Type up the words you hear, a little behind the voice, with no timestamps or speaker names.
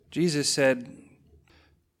Jesus said,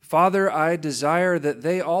 "Father, I desire that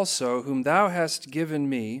they also, whom thou hast given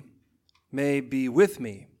me, may be with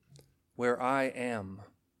me where I am."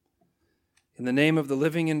 In the name of the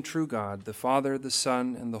living and true God, the Father, the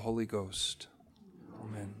Son, and the Holy Ghost.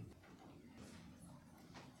 Amen.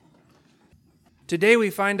 Today we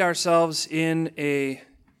find ourselves in a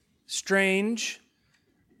strange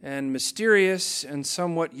and mysterious and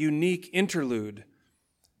somewhat unique interlude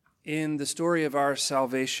in the story of our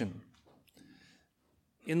salvation.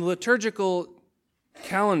 In the liturgical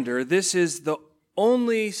calendar, this is the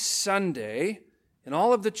only Sunday in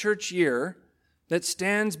all of the church year that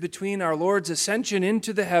stands between our Lord's ascension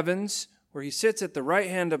into the heavens, where he sits at the right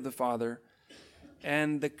hand of the Father,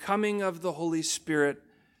 and the coming of the Holy Spirit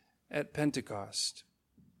at Pentecost.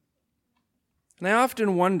 And I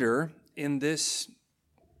often wonder, in this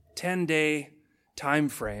 10-day time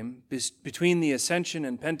frame between the Ascension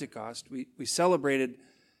and Pentecost, we celebrated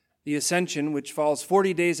the Ascension, which falls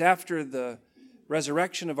 40 days after the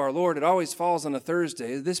resurrection of our Lord. It always falls on a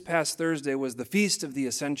Thursday. This past Thursday was the Feast of the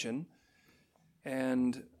Ascension,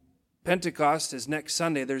 and Pentecost is next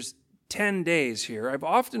Sunday. There's 10 days here. I've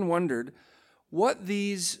often wondered what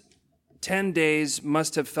these 10 days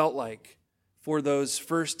must have felt like for those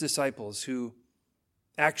first disciples who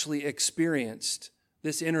actually experienced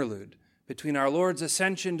this interlude between our Lord's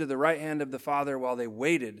ascension to the right hand of the Father while they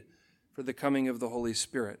waited for the coming of the Holy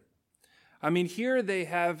Spirit. I mean, here they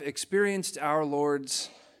have experienced our Lord's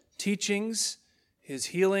teachings, his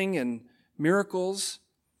healing and miracles.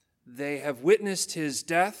 They have witnessed his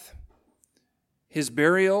death, his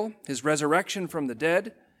burial, his resurrection from the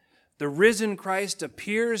dead. The risen Christ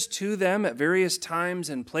appears to them at various times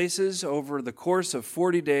and places over the course of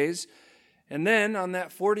 40 days. And then on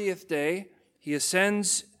that 40th day, he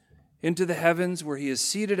ascends into the heavens where he is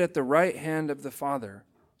seated at the right hand of the Father.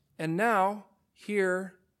 And now,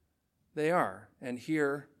 here they are, and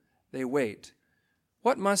here they wait.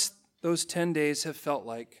 What must those 10 days have felt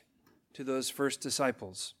like to those first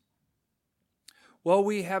disciples? Well,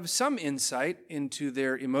 we have some insight into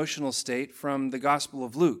their emotional state from the Gospel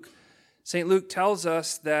of Luke. St. Luke tells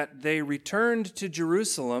us that they returned to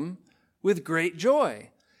Jerusalem with great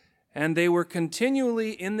joy, and they were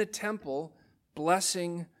continually in the temple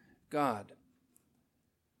blessing God.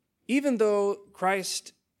 Even though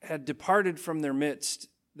Christ had departed from their midst,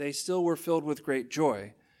 they still were filled with great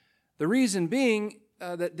joy. The reason being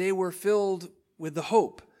that they were filled with the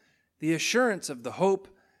hope, the assurance of the hope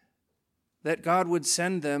that God would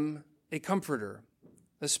send them a comforter,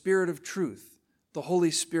 a Spirit of truth, the Holy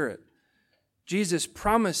Spirit. Jesus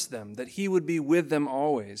promised them that he would be with them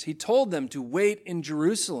always. He told them to wait in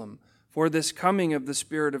Jerusalem for this coming of the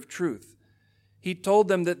Spirit of truth. He told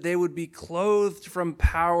them that they would be clothed from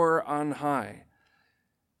power on high.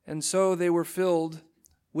 And so they were filled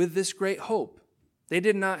with this great hope. They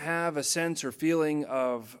did not have a sense or feeling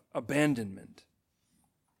of abandonment.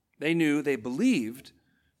 They knew, they believed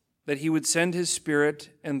that he would send his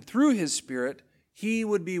Spirit, and through his Spirit, he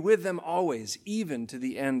would be with them always, even to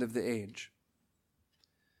the end of the age.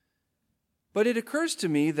 But it occurs to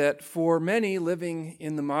me that for many living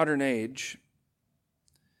in the modern age,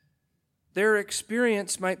 their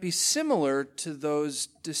experience might be similar to those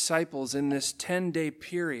disciples in this 10-day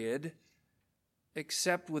period,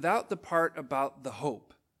 except without the part about the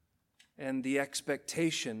hope and the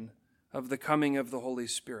expectation of the coming of the Holy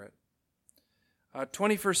Spirit.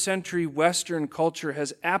 21st century Western culture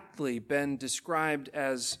has aptly been described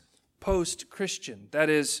as post-Christian. That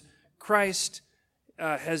is, Christ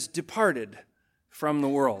has departed from the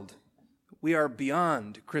world. We are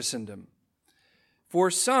beyond Christendom. For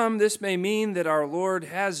some, this may mean that our Lord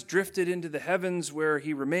has drifted into the heavens where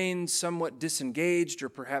he remains somewhat disengaged or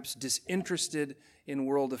perhaps disinterested in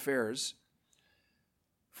world affairs.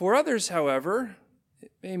 For others, however,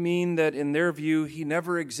 it may mean that in their view, he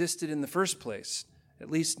never existed in the first place, at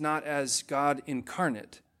least not as God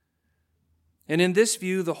incarnate. And in this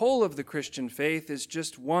view, the whole of the Christian faith is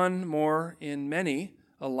just one more in many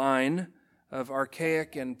a line of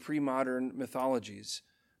archaic and pre-modern mythologies.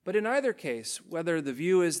 But in either case, whether the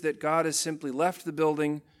view is that God has simply left the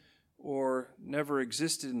building or never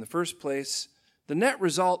existed in the first place, the net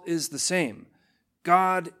result is the same.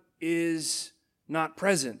 God is not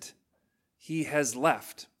present. He has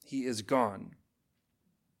left. He is gone.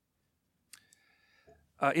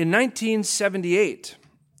 In 1978,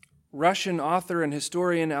 Russian author and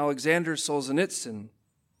historian Alexander Solzhenitsyn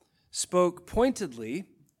spoke pointedly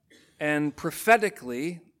and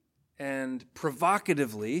prophetically and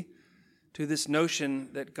provocatively to this notion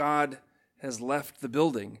that God has left the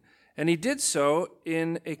building. And he did so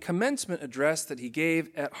in a commencement address that he gave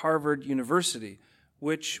at Harvard University,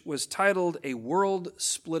 which was titled A World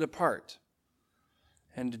Split Apart,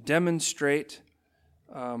 and to demonstrate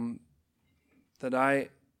that I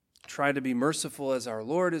try to be merciful as our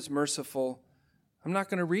Lord is merciful, I'm not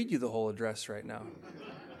going to read you the whole address right now.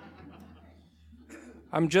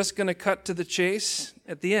 I'm just going to cut to the chase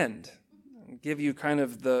at the end and give you kind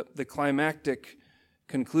of the climactic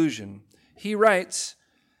conclusion. He writes,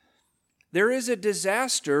 "There is a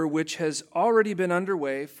disaster which has already been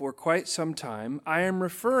underway for quite some time. I am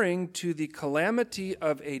referring to the calamity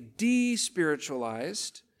of a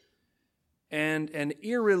despiritualized and an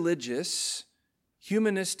irreligious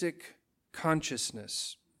humanistic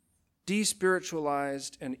consciousness."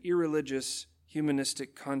 Despiritualized and irreligious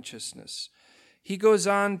humanistic consciousness. He goes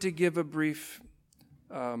on to give a brief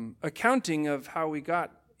accounting of how we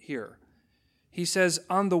got here. He says,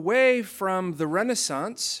 on the way from the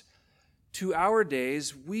Renaissance to our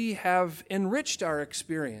days, we have enriched our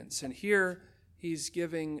experience. And here he's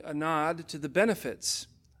giving a nod to the benefits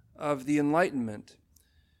of the Enlightenment.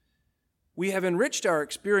 We have enriched our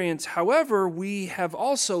experience. However, we have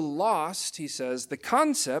also lost, he says, the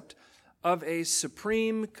concept of a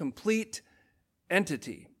supreme, complete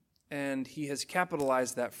entity. And he has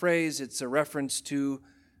capitalized that phrase. It's a reference to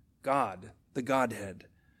God, the Godhead.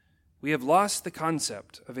 We have lost the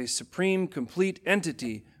concept of a supreme, complete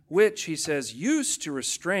entity, which, he says, used to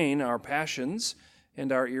restrain our passions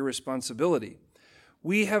and our irresponsibility.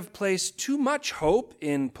 We have placed too much hope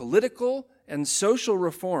in political and social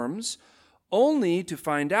reforms, only to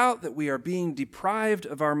find out that we are being deprived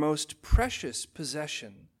of our most precious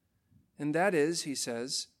possession. And that is, he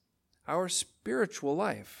says, our spiritual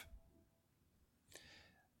life.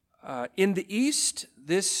 In the East,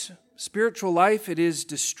 this spiritual life, it is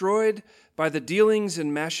destroyed by the dealings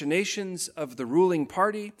and machinations of the ruling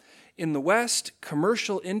party. In the West,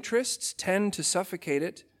 commercial interests tend to suffocate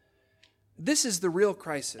it. This is the real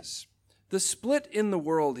crisis. The split in the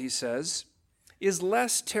world, he says, is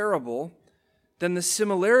less terrible than the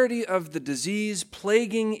similarity of the disease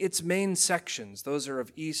plaguing its main sections. Those are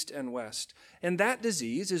of East and West. And that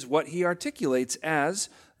disease is what he articulates as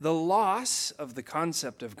the loss of the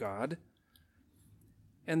concept of God,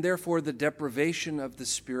 and therefore the deprivation of the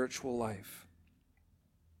spiritual life.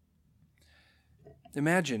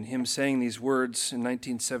 Imagine him saying these words in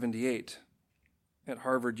 1978 at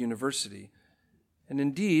Harvard University. And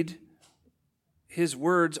indeed, his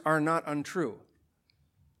words are not untrue.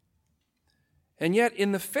 And yet,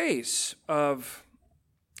 in the face of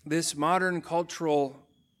this modern cultural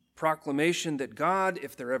proclamation that God,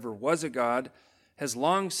 if there ever was a God, has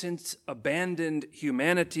long since abandoned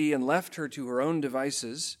humanity and left her to her own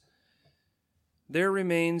devices, there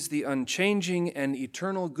remains the unchanging and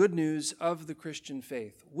eternal good news of the Christian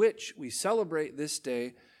faith, which we celebrate this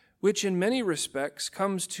day, which in many respects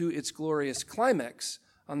comes to its glorious climax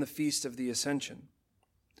on the Feast of the Ascension.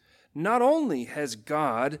 Not only has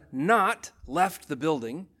God not left the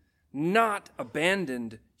building, not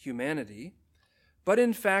abandoned humanity, but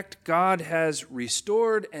in fact, God has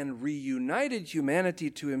restored and reunited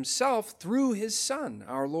humanity to himself through his Son,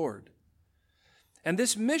 our Lord. And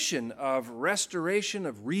this mission of restoration,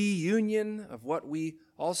 of reunion, of what we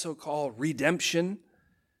also call redemption,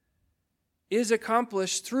 is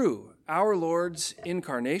accomplished through our Lord's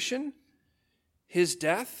incarnation, his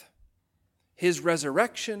death, his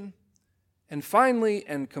resurrection, and finally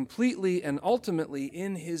and completely and ultimately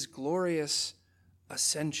in his glorious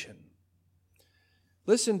ascension.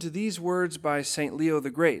 Listen to these words by St. Leo the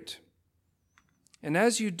Great. And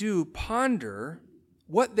as you do, ponder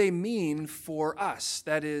what they mean for us,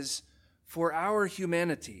 that is, for our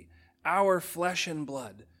humanity, our flesh and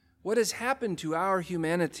blood. What has happened to our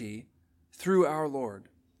humanity through our Lord?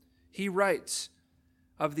 He writes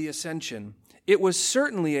of the ascension, "It was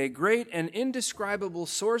certainly a great and indescribable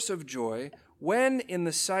source of joy when, in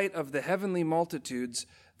the sight of the heavenly multitudes,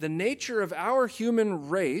 the nature of our human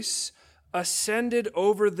race ascended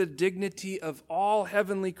over the dignity of all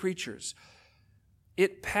heavenly creatures.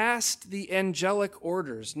 It passed the angelic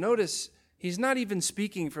orders." Notice, he's not even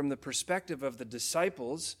speaking from the perspective of the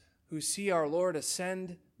disciples who see our Lord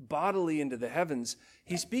ascend bodily into the heavens.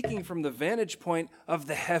 He's speaking from the vantage point of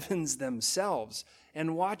the heavens themselves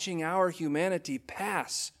and watching our humanity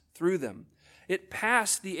pass through them. It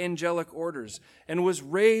passed the angelic orders and was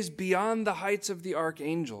raised beyond the heights of the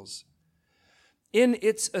archangels. In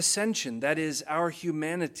its ascension, that is, our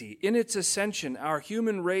humanity, in its ascension, our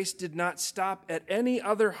human race did not stop at any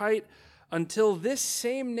other height until this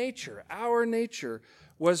same nature, our nature,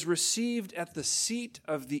 was received at the seat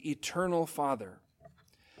of the eternal Father.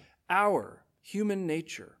 Our human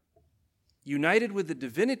nature, united with the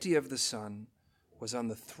divinity of the Son, was on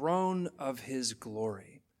the throne of his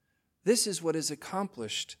glory. This is what is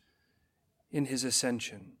accomplished in his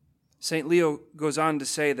ascension. St. Leo goes on to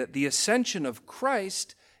say that the ascension of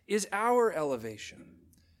Christ is our elevation.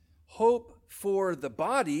 Hope for the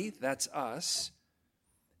body, that's us,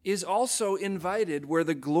 is also invited where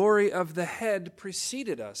the glory of the head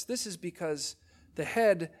preceded us. This is because the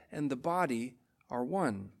head and the body are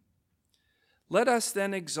one. Let us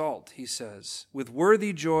then exult, he says, with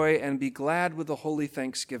worthy joy and be glad with a holy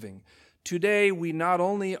thanksgiving. Today we not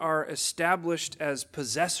only are established as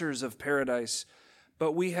possessors of paradise,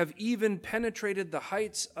 but we have even penetrated the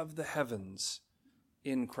heights of the heavens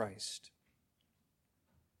in Christ.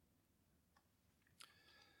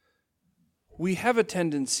 We have a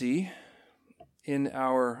tendency in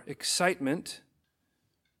our excitement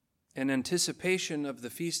and anticipation of the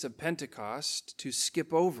Feast of Pentecost to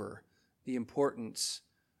skip over the importance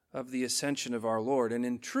of the ascension of our Lord. And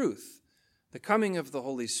in truth, the coming of the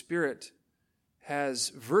Holy Spirit has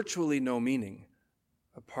virtually no meaning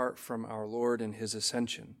apart from our Lord and his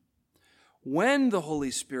ascension. When the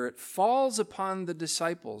Holy Spirit falls upon the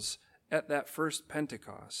disciples at that first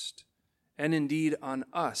Pentecost, and indeed on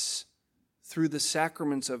us through the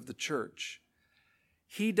sacraments of the church,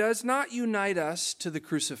 he does not unite us to the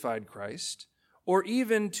crucified Christ, or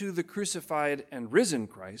even to the crucified and risen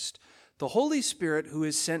Christ. The Holy Spirit, who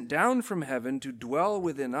is sent down from heaven to dwell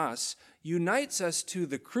within us, unites us to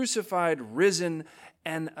the crucified, risen,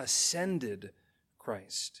 and ascended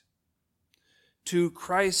Christ. To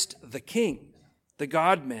Christ the King, the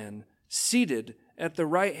God-man, seated at the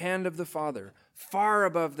right hand of the Father, far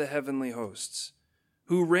above the heavenly hosts,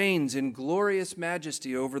 who reigns in glorious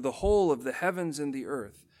majesty over the whole of the heavens and the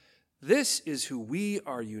earth. This is who we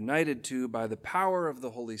are united to by the power of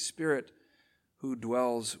the Holy Spirit who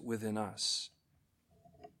dwells within us.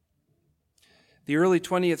 The early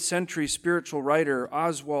 20th century spiritual writer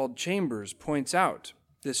Oswald Chambers points out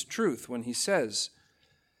this truth when he says,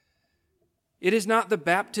 "It is not the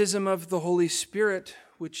baptism of the Holy Spirit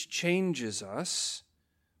which changes us,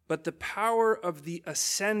 but the power of the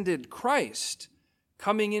ascended Christ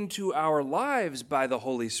coming into our lives by the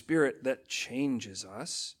Holy Spirit that changes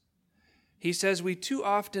us." He says we too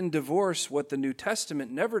often divorce what the New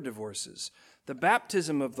Testament never divorces. The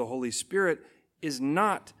baptism of the Holy Spirit is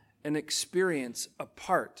not an experience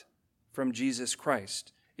apart from Jesus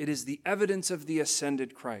Christ. It is the evidence of the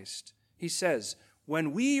ascended Christ. He says,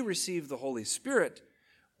 when we receive the Holy Spirit,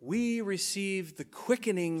 we receive the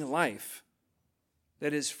quickening life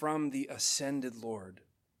that is from the ascended Lord.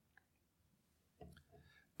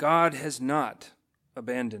 God has not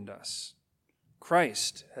abandoned us.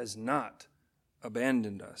 Christ has not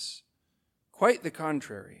abandoned us. Quite the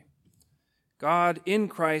contrary. God in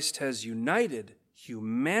Christ has united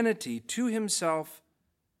humanity to himself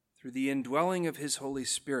through the indwelling of his Holy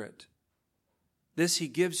Spirit. This he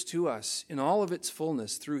gives to us in all of its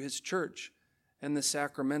fullness through his church and the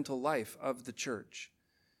sacramental life of the church.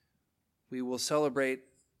 We will celebrate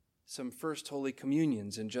some First Holy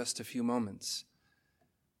Communions in just a few moments.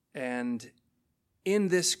 And in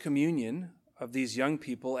this communion of these young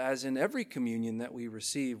people, as in every communion that we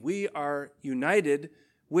receive, we are united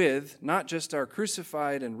with not just our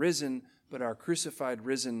crucified and risen, but our crucified,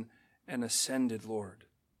 risen, and ascended Lord.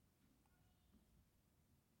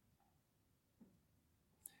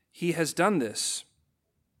 He has done this,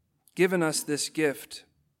 given us this gift,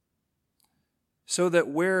 so that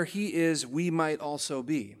where he is, we might also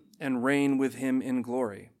be and reign with him in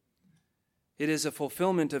glory. It is a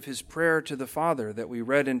fulfillment of his prayer to the Father that we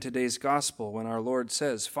read in today's gospel when our Lord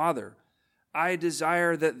says, "Father, I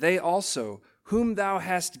desire that they also, whom thou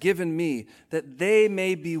hast given me, that they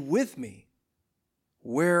may be with me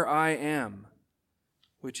where I am,"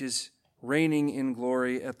 which is reigning in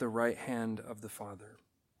glory at the right hand of the Father.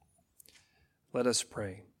 Let us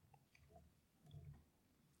pray.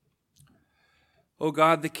 O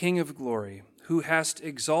God, the King of glory, who hast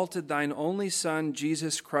exalted thine only Son,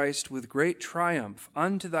 Jesus Christ, with great triumph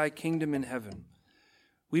unto thy kingdom in heaven,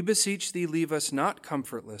 we beseech thee, leave us not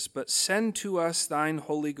comfortless, but send to us thine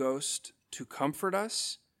Holy Ghost to comfort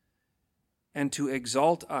us and to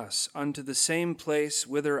exalt us unto the same place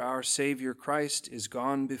whither our Savior Christ is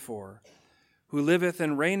gone before, who liveth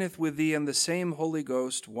and reigneth with thee in the same Holy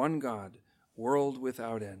Ghost, one God, world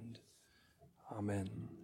without end. Amen.